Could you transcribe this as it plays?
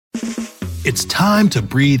It's time to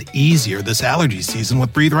breathe easier this allergy season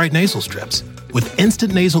with Breathe Right nasal strips. With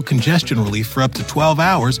instant nasal congestion relief for up to 12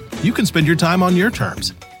 hours, you can spend your time on your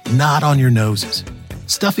terms, not on your noses.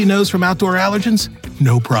 Stuffy nose from outdoor allergens?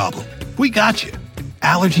 No problem. We got you.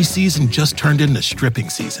 Allergy season just turned into stripping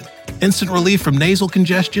season. Instant relief from nasal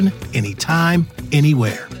congestion, anytime,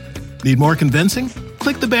 anywhere. Need more convincing?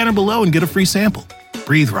 Click the banner below and get a free sample.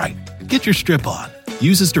 Breathe Right. Get your strip on.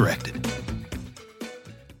 Use as directed.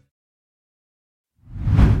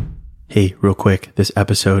 Hey, real quick, this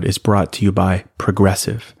episode is brought to you by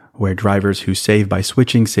Progressive, where drivers who save by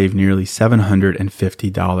switching save nearly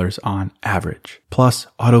 $750 on average. Plus,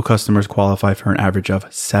 auto customers qualify for an average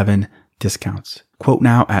of 7 discounts. Quote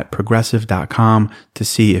now at progressive.com to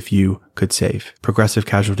see if you could save. Progressive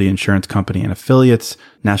Casualty Insurance Company and affiliates.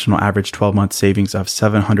 National average 12-month savings of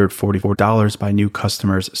 $744 by new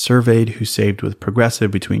customers surveyed who saved with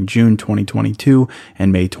Progressive between June 2022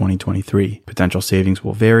 and May 2023. Potential savings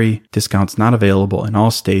will vary. Discounts not available in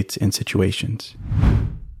all states and situations.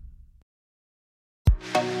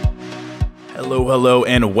 Hello,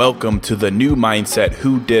 and welcome to the New Mindset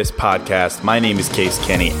Who Dis podcast. My name is Case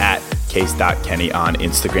Kenny at Case.Kenny on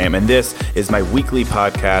Instagram, and this is my weekly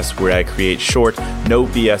podcast where I create short, no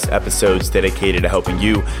BS episodes dedicated to helping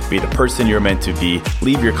you be the person you're meant to be,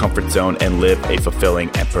 leave your comfort zone, and live a fulfilling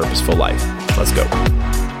and purposeful life. Let's go.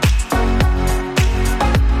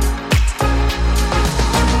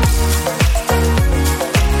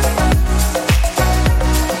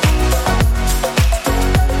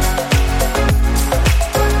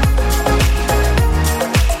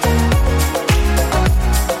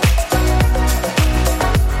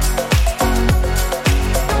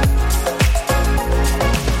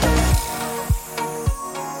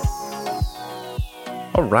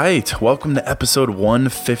 All right, welcome to episode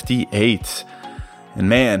 158. And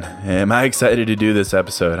man, am I excited to do this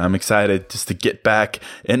episode. I'm excited just to get back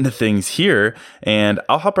into things here, and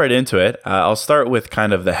I'll hop right into it. I'll start with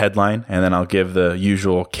kind of the headline, and then I'll give the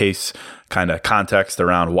usual case kind of context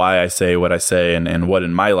around why I say what I say and what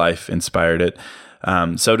in my life inspired it.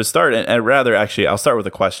 So to start, I'll start with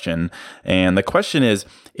a question. And the question is,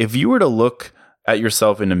 if you were to look at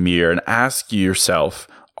yourself in a mirror and ask yourself,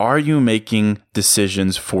 are you making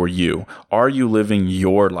decisions for you? Are you living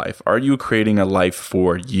your life? Are you creating a life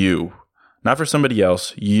for you? Not for somebody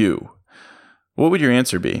else, you. What would your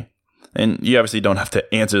answer be? And you obviously don't have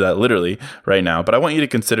to answer that literally right now, but I want you to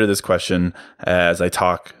consider this question as I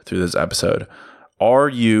talk through this episode. Are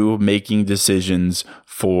you making decisions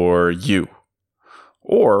for you?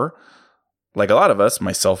 Or, like a lot of us,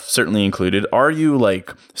 myself certainly included, are you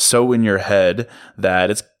like so in your head that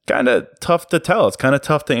it's kind of tough to tell? It's kind of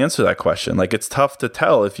tough to answer that question. Like, it's tough to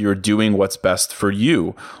tell if you're doing what's best for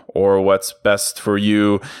you, or what's best for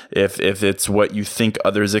you if it's what you think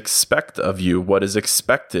others expect of you, what is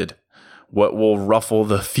expected, what will ruffle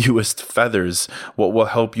the fewest feathers, what will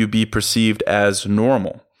help you be perceived as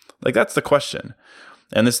normal. Like, that's the question.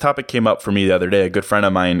 And this topic came up for me the other day. A good friend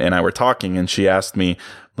of mine and I were talking, and she asked me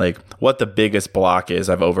like what the biggest block is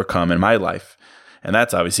I've overcome in my life. And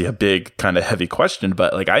that's obviously a big kind of heavy question,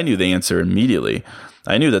 but like I knew the answer immediately.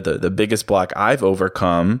 I knew that the biggest block I've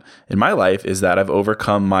overcome in my life is that I've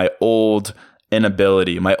overcome my old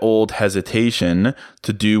inability, my old hesitation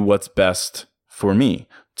to do what's best for me,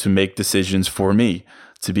 to make decisions for me,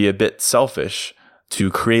 to be a bit selfish,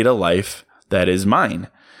 to create a life that is mine.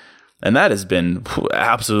 And that has been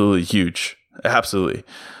absolutely huge. Absolutely.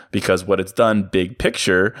 Because what it's done, big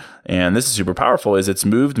picture, and this is super powerful, is it's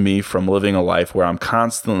moved me from living a life where I'm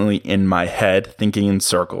constantly in my head, thinking in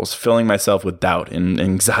circles, filling myself with doubt and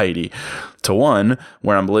anxiety, to one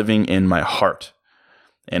where I'm living in my heart.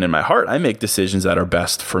 And in my heart, I make decisions that are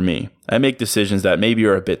best for me. I make decisions that maybe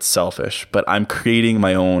are a bit selfish, but I'm creating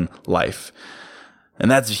my own life.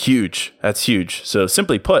 And that's huge. That's huge. So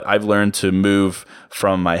simply put, I've learned to move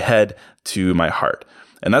from my head to my heart.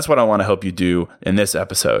 And that's what I want to help you do in this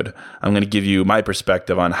episode. I'm going to give you my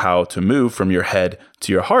perspective on how to move from your head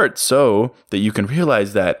to your heart so that you can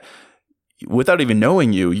realize that without even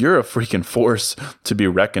knowing you, you're a freaking force to be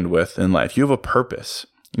reckoned with in life. You have a purpose.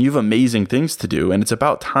 You have amazing things to do. And it's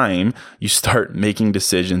about time you start making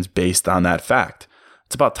decisions based on that fact.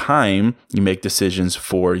 It's about time you make decisions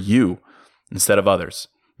for you instead of others,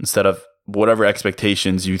 instead of whatever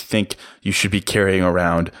expectations you think you should be carrying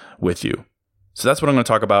around with you. So that's what I'm going to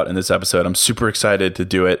talk about in this episode. I'm super excited to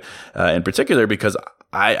do it in particular because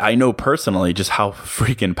I know personally just how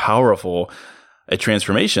freaking powerful a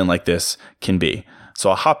transformation like this can be. So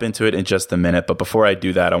I'll hop into it in just a minute. But before I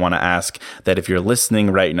do that, I want to ask that if you're listening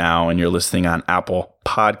right now and you're listening on Apple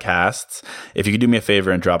Podcasts, if you could do me a favor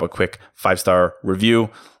and drop a quick 5-star review,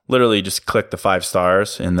 literally just click the 5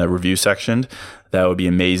 stars in the review section. That would be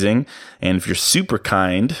amazing. And if you're super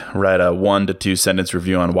kind, write a 1 to 2 sentence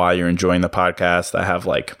review on why you're enjoying the podcast. I have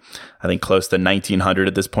I think close to 1,900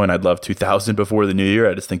 at this point. I'd love 2,000 before the new year.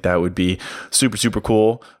 I just think that would be super, super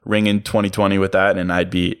cool. Ring in 2020 with that. And I'd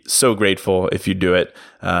be so grateful if you do it.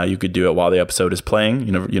 You could do it while the episode is playing.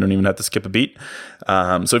 You don't even have to skip a beat.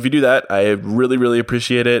 So if you do that, I really, really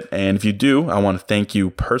appreciate it. And if you do, I want to thank you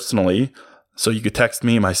personally. So you could text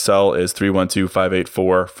me. My cell is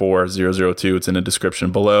 312-584-4002. It's in the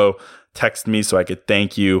description below. Text me so I could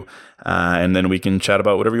thank you. And then we can chat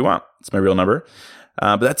about whatever you want. It's my real number.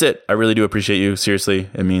 But that's it. I really do appreciate you. Seriously,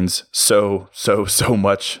 it means so, so, so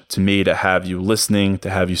much to me to have you listening, to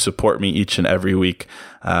have you support me each and every week.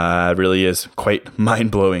 It really is quite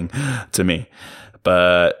mind-blowing to me.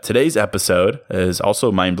 But today's episode is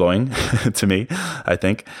also mind-blowing to me, I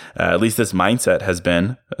think. At least this mindset has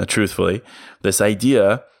been, truthfully. This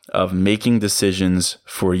idea of making decisions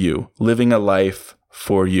for you, living a life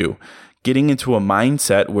for you, getting into a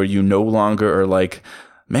mindset where you no longer are like,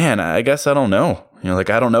 man, I guess I don't know. I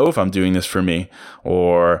don't know if I'm doing this for me,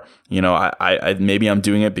 or, I maybe I'm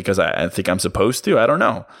doing it because I think I'm supposed to. I don't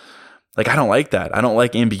know. I don't like that. I don't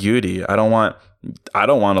like ambiguity. I don't want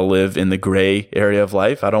to live in the gray area of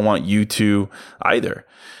life. I don't want you to either,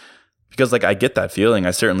 because I get that feeling.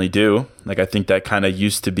 I certainly do. I think that kind of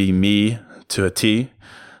used to be me to a T,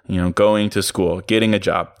 going to school, getting a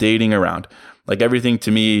job, dating around. Everything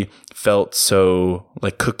to me felt so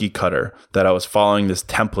cookie cutter, that I was following this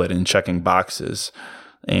template and checking boxes.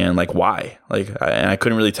 And why? And I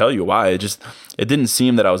couldn't really tell you why. It didn't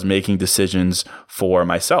seem that I was making decisions for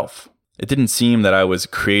myself. It didn't seem that I was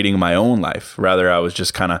creating my own life. Rather, I was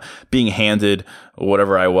just kind of being handed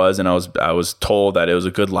whatever I was, and I was told that it was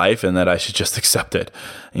a good life and that I should just accept it.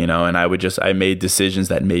 And I made decisions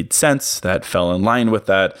that made sense, that fell in line with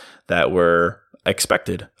that were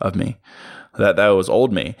expected of me. That was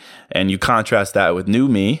old me. And you contrast that with new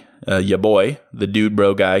me, ya boy, the dude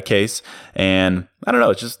bro guy case. And I don't know,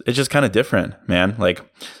 it's just kind of different, man. I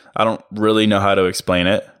don't really know how to explain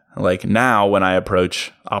it. Now when I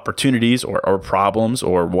approach opportunities or problems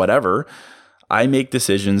or whatever, I make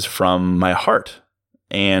decisions from my heart.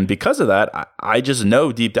 And because of that, I just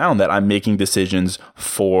know deep down that I'm making decisions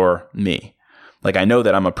for me. I know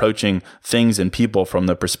that I'm approaching things and people from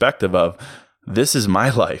the perspective of, this is my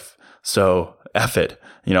life. So F it.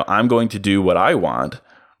 I'm going to do what I want,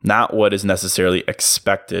 not what is necessarily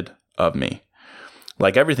expected of me.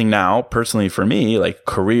 Everything now, personally for me,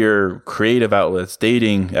 career, creative outlets,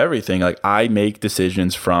 dating, everything, I make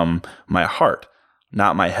decisions from my heart,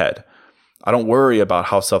 not my head. I don't worry about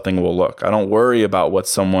how something will look. I don't worry about what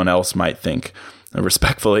someone else might think. And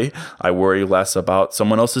respectfully, I worry less about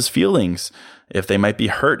someone else's feelings, if they might be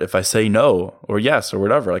hurt if I say no or yes or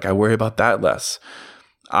whatever. I worry about that less.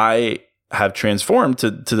 I have transformed to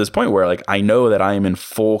this point where I know that I am in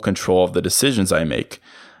full control of the decisions I make,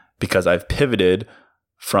 because I've pivoted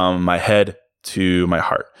from my head to my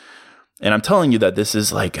heart. And I'm telling you that this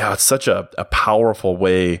is it's such a powerful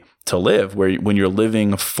way to live, when you're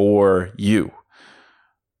living for you.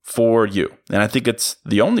 And I think it's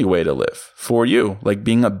the only way to live for you,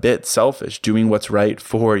 being a bit selfish, doing what's right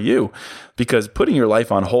for you, because putting your life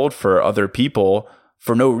on hold for other people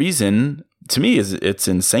for no reason, to me, it's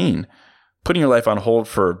insane. Putting your life on hold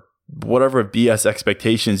for whatever BS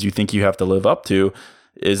expectations you think you have to live up to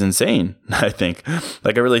is insane, I think. I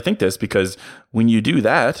really think this, because when you do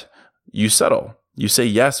that, you settle. You say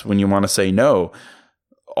yes when you want to say no,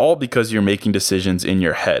 all because you're making decisions in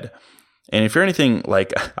your head. And if you're anything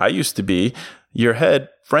like I used to be, your head,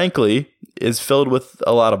 frankly, is filled with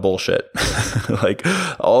a lot of bullshit.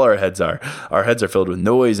 All our heads are. Our heads are filled with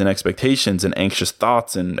noise and expectations and anxious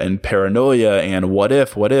thoughts and paranoia and what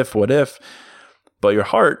if. But your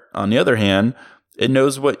heart, on the other hand, it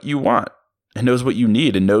knows what you want. It knows what you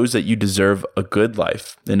need. It knows that you deserve a good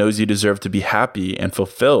life. It knows you deserve to be happy and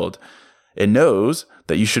fulfilled. It knows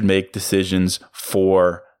that you should make decisions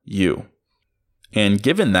for you. And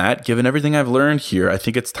given everything I've learned here, I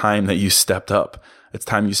think it's time that you stepped up. It's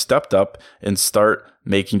time you stepped up and start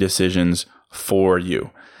making decisions for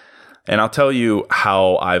you. And I'll tell you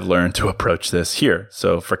how I've learned to approach this here.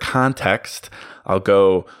 So for context, I'll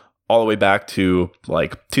go all the way back to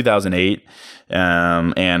 2008.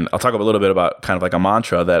 And I'll talk a little bit about kind of a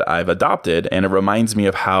mantra that I've adopted, and it reminds me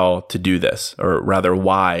of how to do this, or rather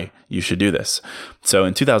why you should do this. So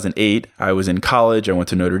in 2008, I was in college. I went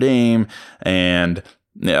to Notre Dame, and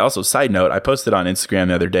Yeah, also, side note, I posted on Instagram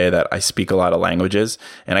the other day that I speak a lot of languages,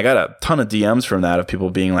 and I got a ton of DMs from that of people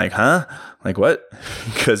being like, huh? Like, what?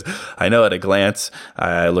 Because I know at a glance,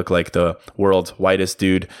 I look like the world's whitest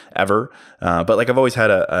dude ever. But like, I've always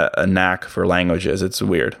had a knack for languages. It's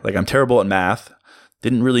weird. Like, I'm terrible at math.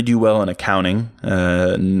 Didn't really do well in accounting,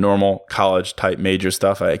 normal college type major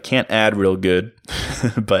stuff. I can't add real good,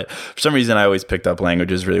 but for some reason I always picked up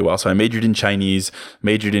languages really well. So I majored in Chinese,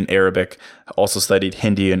 majored in Arabic, also studied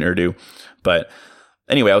Hindi and Urdu. But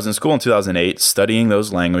anyway, I was in school in 2008 studying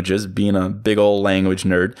those languages, being a big old language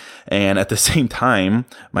nerd. And at the same time,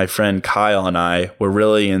 my friend Kyle and I were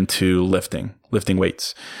really into lifting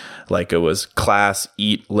weights. Like, it was class,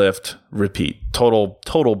 eat, lift, repeat,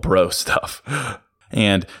 total bro stuff.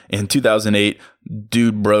 And in 2008,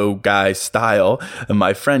 dude, bro, guy style,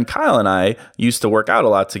 my friend Kyle and I used to work out a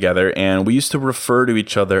lot together, and we used to refer to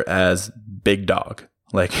each other as big dog.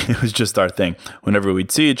 Like, it was just our thing. Whenever we'd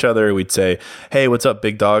see each other, we'd say, hey, what's up,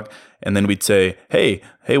 big dog? And then we'd say, hey,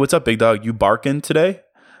 what's up, big dog? You barking today?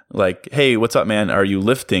 Like, hey, what's up, man? Are you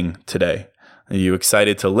lifting today? Are you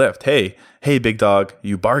excited to lift? Hey, big dog,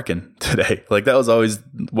 you barking today? Like, that was always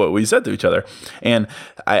what we said to each other. And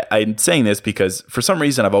I'm saying this because for some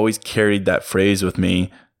reason, I've always carried that phrase with me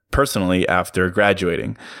personally after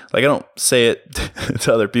graduating. Like, I don't say it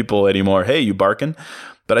to other people anymore. Hey, you barking?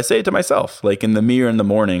 But I say it to myself, like in the mirror in the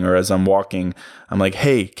morning or as I'm walking. I'm like,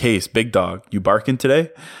 hey, Case, big dog, you barking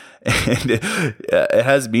today? And it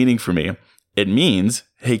has meaning for me. It means,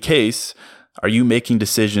 hey, Case, are you making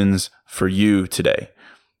decisions for you today?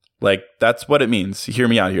 Like, that's what it means. Hear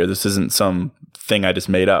me out here. This isn't some thing I just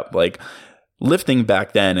made up. Like, lifting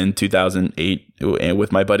back then in 2008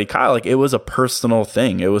 with my buddy Kyle, like, it was a personal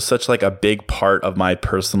thing. It was such like a big part of my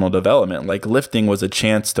personal development. Like, lifting was a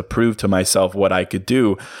chance to prove to myself what I could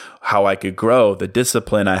do, how I could grow, the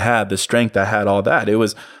discipline I had, the strength I had, all that. It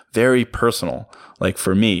was very personal. Like,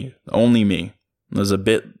 for me, only me. It was a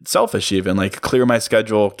bit selfish even, like, clear my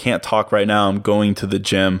schedule, can't talk right now, I'm going to the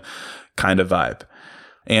gym kind of vibe.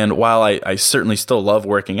 And while I certainly still love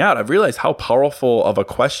working out, I've realized how powerful of a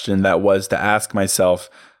question that was to ask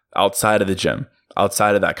myself outside of the gym,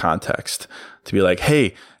 outside of that context, to be like,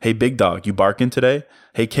 hey, big dog, you barking today?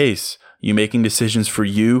 Hey, Case, you making decisions for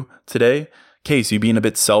you today? Case, you being a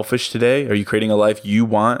bit selfish today? Are you creating a life you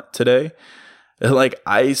want today? And like,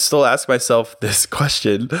 I still ask myself this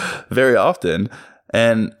question very often.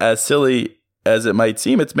 And as silly as it might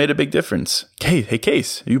seem, it's made a big difference. Hey,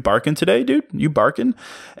 Case, are you barking today, dude? You barking?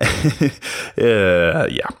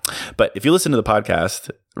 Yeah. But if you listen to the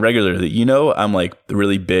podcast regularly, you know I'm like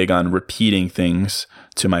really big on repeating things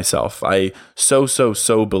to myself. I so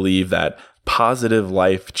believe that positive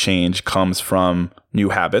life change comes from new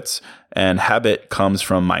habits, and habit comes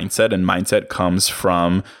from mindset, and mindset comes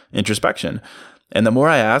from introspection. And the more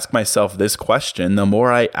I ask myself this question, the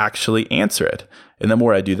more I actually answer it. And the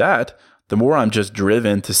more I do that, the more I'm just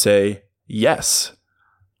driven to say yes,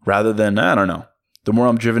 rather than, I don't know. The more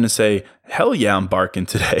I'm driven to say, hell yeah, I'm barking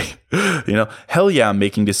today. Hell yeah, I'm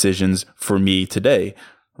making decisions for me today,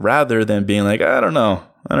 rather than being like, I don't know.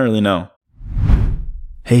 I don't really know.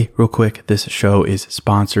 Hey, real quick, this show is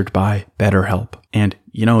sponsored by BetterHelp. And,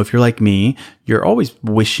 if you're like me, you're always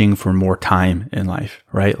wishing for more time in life,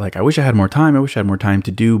 right? Like, I wish I had more time. I wish I had more time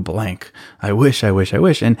to do blank. I wish.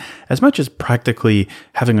 And as much as practically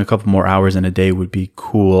having a couple more hours in a day would be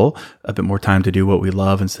cool, a bit more time to do what we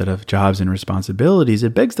love instead of jobs and responsibilities,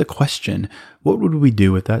 it begs the question, what would we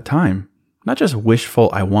do with that time? Not just wishful,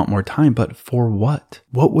 I want more time, but for what?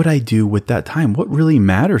 What would I do with that time? What really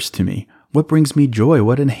matters to me? What brings me joy?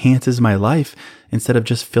 What enhances my life instead of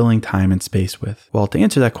just filling time and space with? Well, to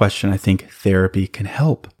answer that question, I think therapy can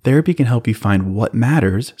help. Therapy can help you find what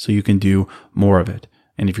matters so you can do more of it.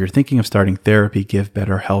 And if you're thinking of starting therapy, give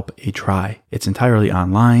BetterHelp a try. It's entirely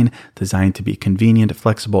online, designed to be convenient,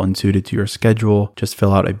 flexible, and suited to your schedule. Just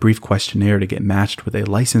fill out a brief questionnaire to get matched with a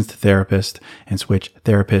licensed therapist and switch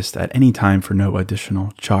therapists at any time for no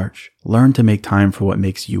additional charge. Learn to make time for what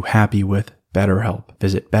makes you happy with BetterHelp.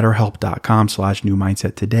 Visit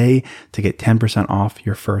betterhelp.com/newmindset today to get 10% off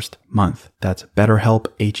your first month. That's BetterHelp,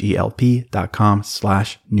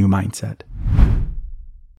 HELP.com/newmindset.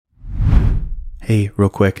 Hey, real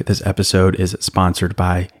quick, this episode is sponsored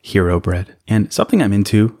by Hero Bread. And something I'm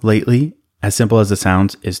into lately, as simple as it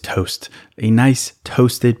sounds, is toast. A nice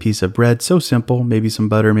toasted piece of bread, so simple, maybe some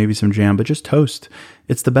butter, maybe some jam, but just toast.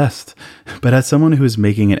 It's the best. But as someone who is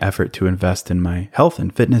making an effort to invest in my health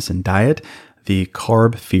and fitness and diet, the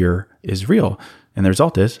carb fear is real. And the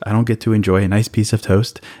result is I don't get to enjoy a nice piece of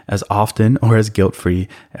toast as often or as guilt-free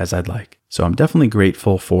as I'd like. So I'm definitely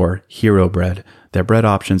grateful for Hero Bread. Their bread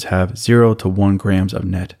options have 0 to 1 grams of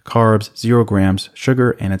net carbs, 0 grams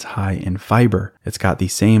sugar, and it's high in fiber. It's got the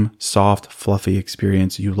same soft, fluffy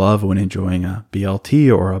experience you love when enjoying a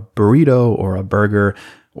BLT or a burrito or a burger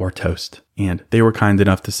or toast. And they were kind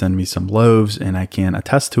enough to send me some loaves, and I can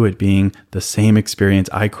attest to it being the same experience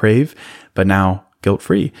I crave, but now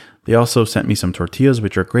guilt-free. They also sent me some tortillas,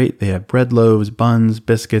 which are great. They have bread loaves, buns,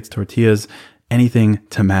 biscuits, tortillas, anything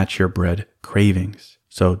to match your bread cravings.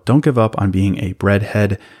 So don't give up on being a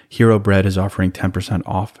breadhead. Hero Bread is offering 10%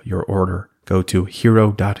 off your order. Go to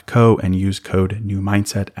hero.co and use code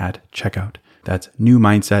NEWMindset at checkout. That's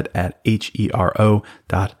NEWMindset at hero.co.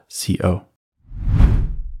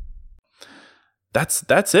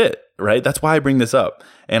 That's it, right? That's why I bring this up.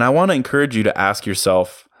 And I want to encourage you to ask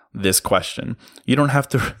yourself this question. You don't have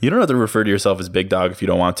to refer to yourself as big dog if you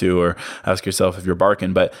don't want to, or ask yourself if you're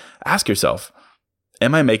barking, but ask yourself,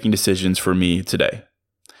 am I making decisions for me today?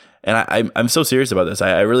 And I'm so serious about this.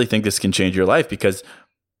 I really think this can change your life because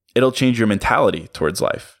it'll change your mentality towards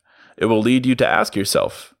life. It will lead you to ask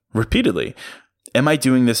yourself repeatedly, am I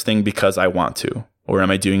doing this thing because I want to? Or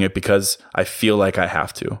am I doing it because I feel like I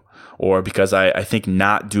have to? Or because I think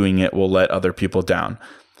not doing it will let other people down?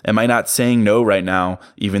 Am I not saying no right now,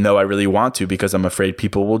 even though I really want to, because I'm afraid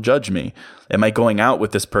people will judge me? Am I going out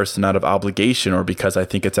with this person out of obligation or because I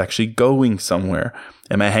think it's actually going somewhere?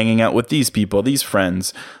 Am I hanging out with these people, these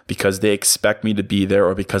friends, because they expect me to be there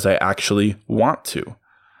or because I actually want to?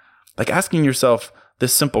 Like, asking yourself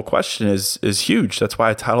this simple question is huge. That's why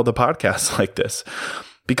I titled the podcast like this.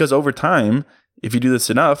 Because over time, if you do this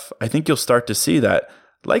enough, I think you'll start to see that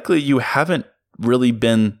likely you haven't really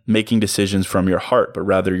been making decisions from your heart, but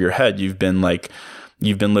rather your head. You've been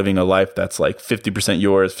living a life that's like 50%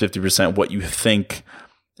 yours, 50% what you think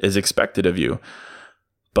is expected of you.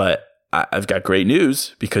 But I've got great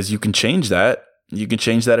news, because you can change that. You can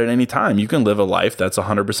change that at any time. You can live a life that's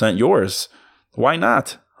 100% yours. Why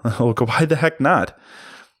not? Why the heck not?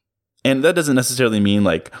 And that doesn't necessarily mean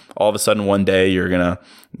like all of a sudden one day you're going to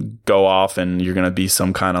go off and you're going to be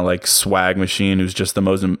some kind of like swag machine who's just the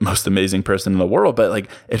most amazing person in the world. But like,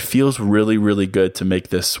 it feels really, really good to make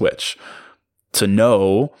this switch, to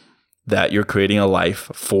know that you're creating a life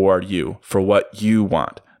for you, for what you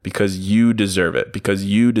want, because you deserve it, because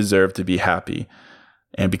you deserve to be happy,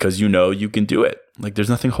 and because you know you can do it. Like, there's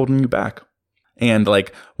nothing holding you back. And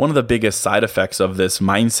like, one of the biggest side effects of this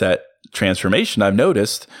mindset transformation I've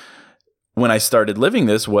noticed when I started living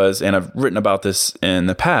this was, and I've written about this in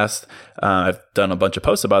the past, I've done a bunch of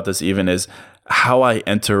posts about this even, is how I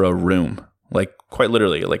enter a room. Like, quite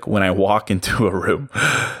literally, like when I walk into a room.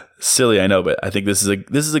 Silly, I know, but I think this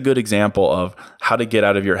is a good example of how to get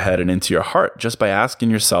out of your head and into your heart, just by asking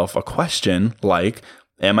yourself a question like,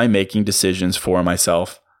 am I making decisions for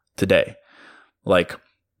myself today? Like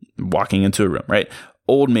walking into a room, right?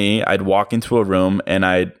 Old me, I'd walk into a room and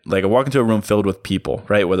I'd walk into a room filled with people,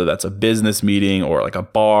 right? Whether that's a business meeting or like a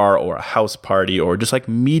bar or a house party or just like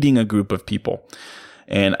meeting a group of people.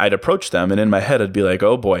 And I'd approach them, and in my head, I'd be like,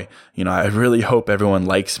 oh boy, I really hope everyone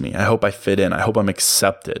likes me. I hope I fit in. I hope I'm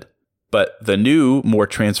accepted. But the new, more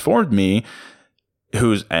transformed me,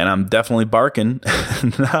 and I'm definitely barking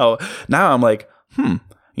now I'm like,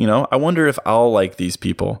 I wonder if I'll like these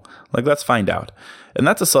people. Like, let's find out. And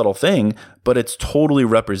that's a subtle thing, but it's totally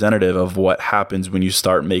representative of what happens when you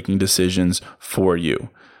start making decisions for you.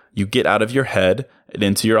 You get out of your head and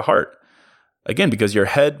into your heart. Again, because your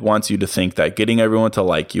head wants you to think that getting everyone to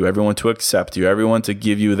like you, everyone to accept you, everyone to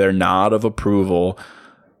give you their nod of approval,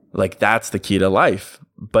 like that's the key to life.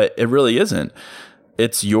 But it really isn't.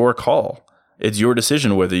 It's your call. It's your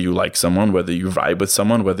decision whether you like someone, whether you vibe with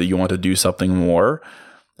someone, whether you want to do something more.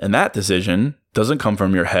 And that decision doesn't come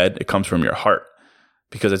from your head. It comes from your heart,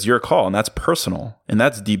 because it's your call, and that's personal, and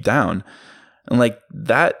that's deep down. And like,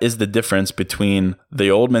 that is the difference between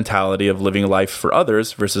the old mentality of living life for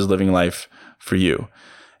others versus living life for you.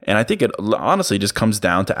 And I think it honestly just comes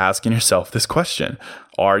down to asking yourself this question: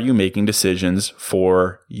 are you making decisions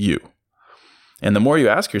for you? And the more you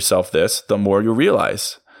ask yourself this, the more you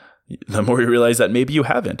realize that maybe you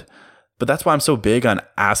haven't. But that's why I'm so big on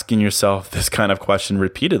asking yourself this kind of question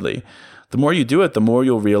repeatedly. The more you do it, the more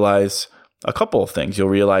you'll realize a couple of things. You'll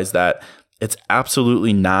realize that it's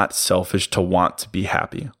absolutely not selfish to want to be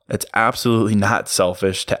happy. It's absolutely not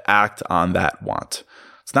selfish to act on that want.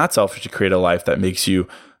 It's not selfish to create a life that makes you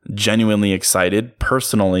genuinely excited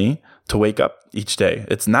personally to wake up each day.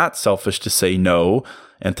 It's not selfish to say no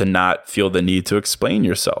and to not feel the need to explain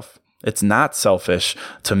yourself. It's not selfish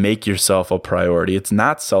to make yourself a priority. It's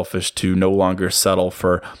not selfish to no longer settle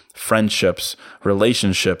for friendships,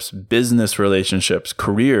 relationships, business relationships,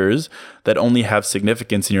 careers that only have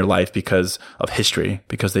significance in your life because of history,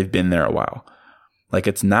 because they've been there a while. Like,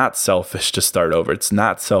 it's not selfish to start over. It's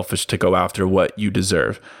not selfish to go after what you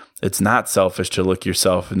deserve. It's not selfish to look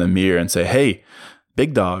yourself in the mirror and say, hey,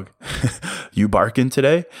 big dog, you barking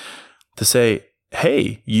today? To say,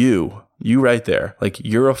 hey, you right there, like,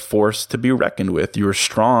 you're a force to be reckoned with. You're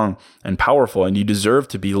strong and powerful, and you deserve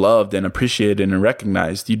to be loved and appreciated and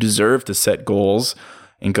recognized. You deserve to set goals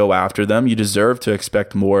and go after them. You deserve to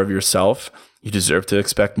expect more of yourself. You deserve to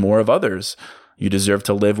expect more of others. You deserve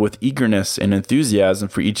to live with eagerness and enthusiasm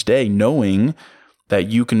for each day, knowing that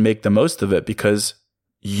you can make the most of it because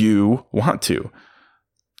you want to.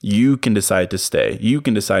 You can decide to stay. You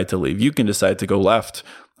can decide to leave. You can decide to go left,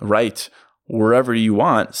 right, wherever you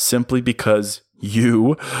want, simply because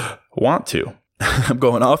you want to. I'm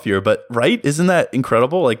going off here, but right? Isn't that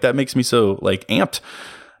incredible? Like, that makes me so amped.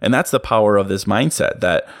 And that's the power of this mindset,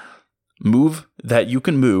 that you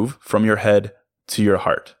can move from your head to your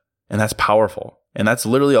heart. And that's powerful. And that's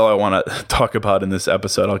literally all I want to talk about in this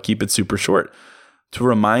episode. I'll keep it super short. To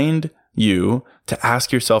remind you to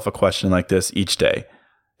ask yourself a question like this each day.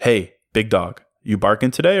 Hey, big dog, you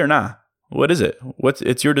barking today or nah? What is it?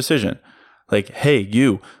 It's your decision. Like, hey,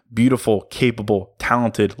 you beautiful, capable,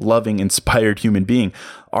 talented, loving, inspired human being,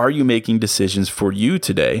 are you making decisions for you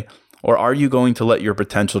today? Or are you going to let your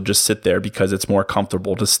potential just sit there because it's more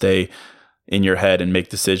comfortable to stay in your head and make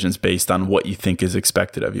decisions based on what you think is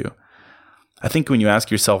expected of you? I think when you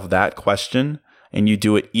ask yourself that question and you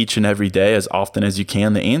do it each and every day as often as you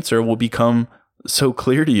can, the answer will become so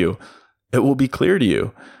clear to you. It will be clear to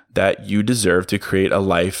you that you deserve to create a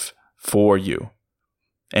life for you.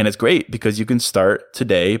 And it's great because you can start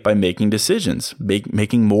today by making decisions,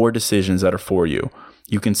 making more decisions that are for you.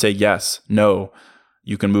 You can say yes, no,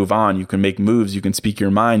 you can move on, you can make moves, you can speak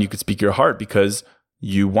your mind, you can speak your heart because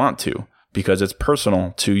you want to, because it's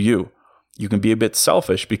personal to you. You can be a bit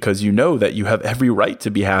selfish because you know that you have every right to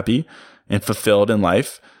be happy and fulfilled in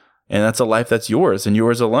life. And that's a life that's yours and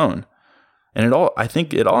yours alone. And I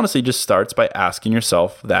think it honestly just starts by asking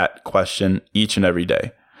yourself that question each and every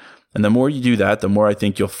day. And the more you do that, the more I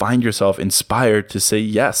think you'll find yourself inspired to say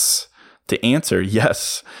yes, to answer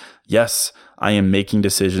yes, I am making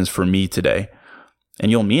decisions for me today.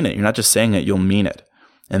 And you'll mean it. You're not just saying it, you'll mean it.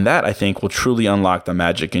 And that, I think, will truly unlock the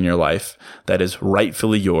magic in your life that is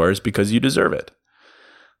rightfully yours because you deserve it.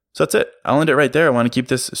 So that's it. I'll end it right there. I want to keep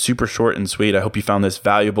this super short and sweet. I hope you found this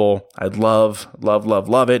valuable. I'd love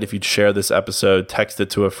it if you'd share this episode, text it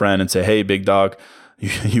to a friend and say, hey, big dog,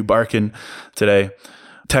 you barking today?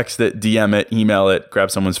 Text it, DM it, email it,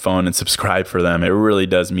 grab someone's phone and subscribe for them. It really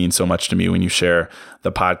does mean so much to me when you share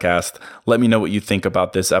the podcast. Let me know what you think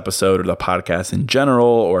about this episode or the podcast in general,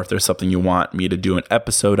 or if there's something you want me to do an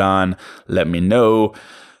episode on, let me know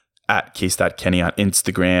at case.kenny on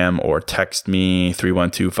Instagram or text me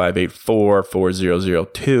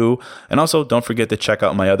 312-584-4002. And also don't forget to check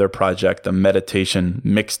out my other project, the meditation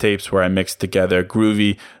mixtapes, where I mix together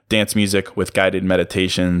groovy dance music with guided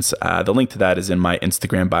meditations. The link to that is in my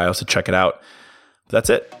Instagram bio, so check it out. That's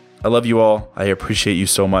it. I love you all. I appreciate you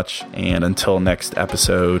so much. And until next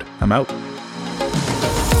episode, I'm out.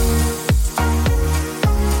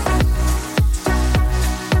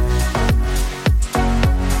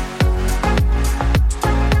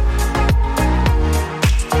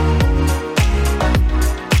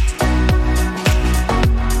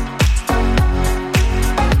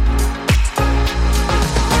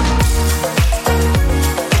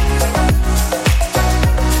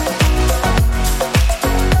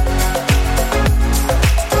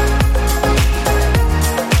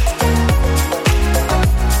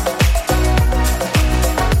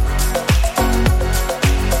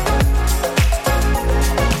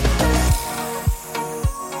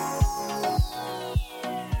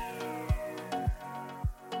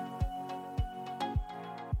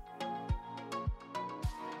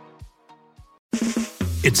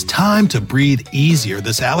 It's time to breathe easier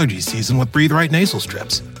this allergy season with Breathe Right Nasal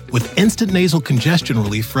Strips. With instant nasal congestion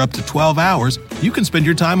relief for up to 12 hours, you can spend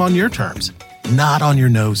your time on your terms, not on your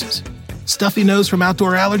noses. Stuffy nose from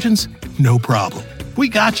outdoor allergens? No problem. We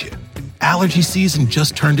got you. Allergy season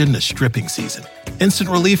just turned into stripping season. Instant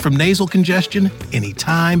relief from nasal congestion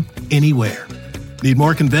anytime, anywhere. Need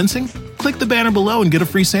more convincing? Click the banner below and get a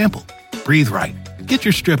free sample. Breathe Right. Get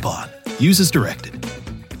your strip on. Use as directed.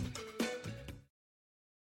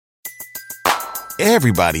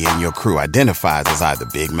 Everybody in your crew identifies as either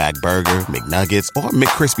Big Mac Burger, McNuggets, or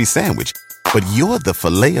McCrispy Sandwich. But you're the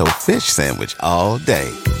Filet-O-Fish Sandwich all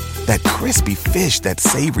day. That crispy fish, that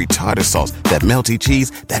savory tartar sauce, that melty cheese,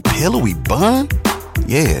 that pillowy bun.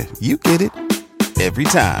 Yeah, you get it. Every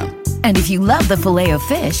time. And if you love the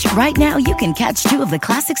Filet-O-Fish, right now you can catch two of the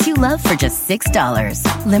classics you love for just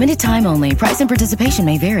 $6. Limited time only. Price and participation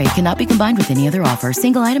may vary. Cannot be combined with any other offer.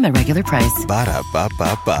 Single item at regular price.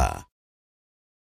 Ba-da-ba-ba-ba.